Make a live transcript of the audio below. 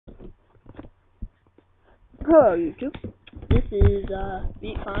Hello YouTube, this is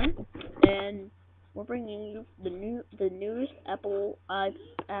Beatcon, and we're bringing you the newest Apple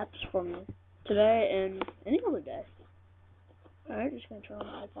apps from today and any other day. Alright, just gonna turn on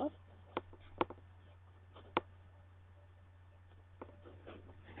my iPod.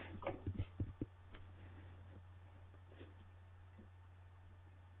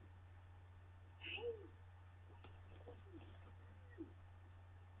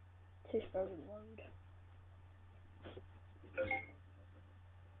 It started to load.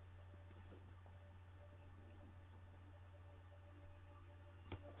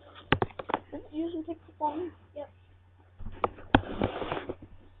 Does it usually take the phone? Yep.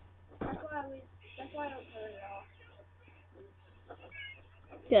 That's why I don't turn it off.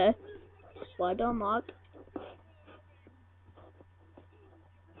 Okay. Slide to unlock.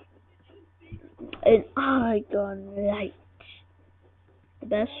 An eye gun light. The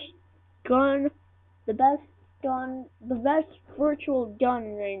best virtual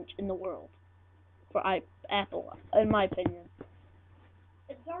gun range in the world for Apple, in my opinion.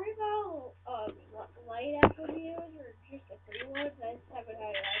 It's sorry about light Apple reviews or just a free one. I just haven't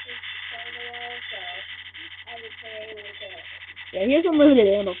had it for a while, so I haven't been able to. Yeah, here's unlimited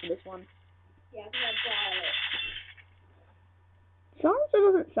ammo for this one. Yeah, I think I bought it. Silencer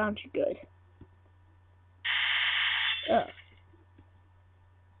doesn't sound too good. Ugh.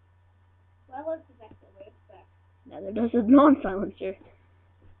 Well, I love the back the way it's back. Now there does a non-silencer.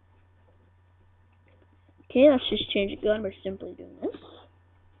 Okay, let's just change the gun by simply doing this.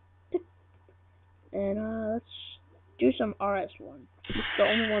 And let's do some RS1. It's the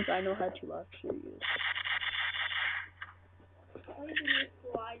only ones I know how to actually use. All you can do is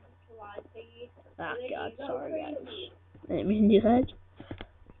slide thingy. Ah, God, sorry guys. Crazy. I didn't mean to do that.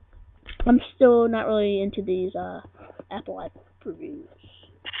 I'm still not really into these Apple app reviews.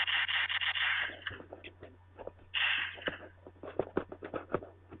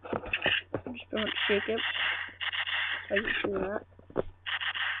 I'm just going to shake it. I can do that.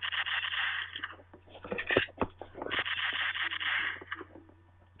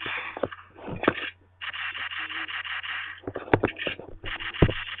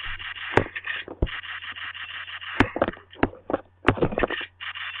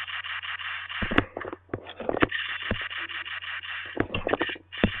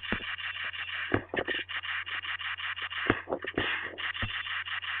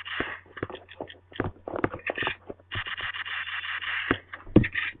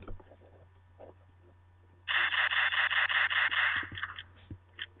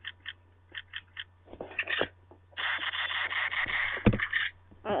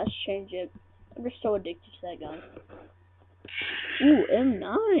 Let's change it. I'm just so addicted to that gun. Ooh,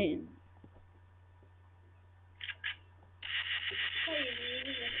 M9.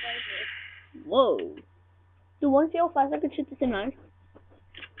 Whoa. Do you want to see how fast I can shoot this M9?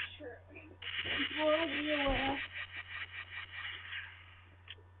 Sure. World aware.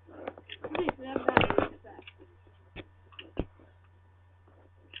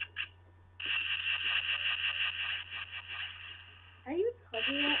 Are you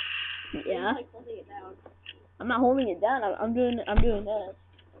clipping it? Yeah. Like holding it down. I'm not holding it down. I'm doing this.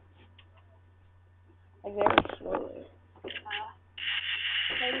 Like very slowly.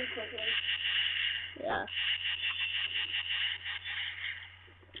 Very quickly. Yeah.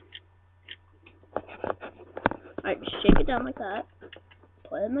 Alright, just shake it down like that.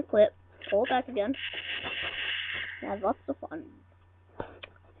 Put it in the clip. Pull it back again. Have lots of fun.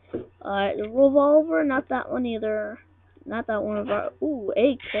 Alright, the revolver, not that one either. Not that one of our. Ooh,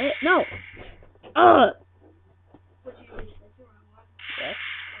 AK. No! Yes,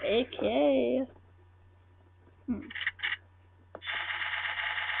 AK.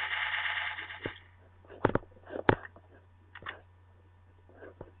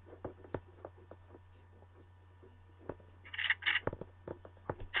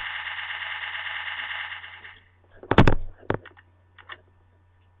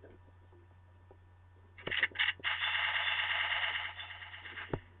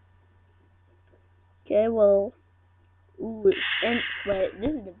 Okay, well. Ooh, and wait,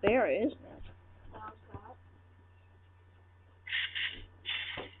 this is the Barrett, isn't it?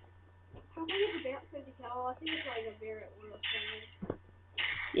 How much is a Barrett 50 cal? I think it's like a Barrett 107.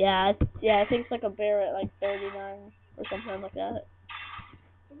 Yeah, I think it's like a Barrett, like 39 or something like that.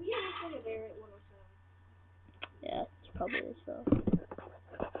 Yeah, it's like a Barrett 107. Yeah, it's probably so.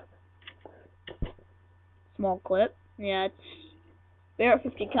 Small clip. Yeah, it's Barrett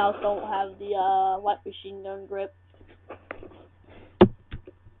 50 cal don't have the light machine gun grip.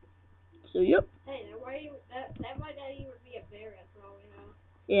 So yep. Hey, that might not even be a Barrett for all we know.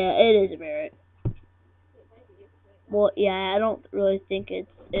 Yeah, it is a Barrett. Well, yeah, I don't really think it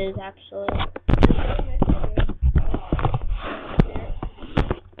is actually.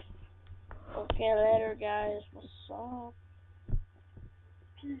 Okay, later, guys. What's up?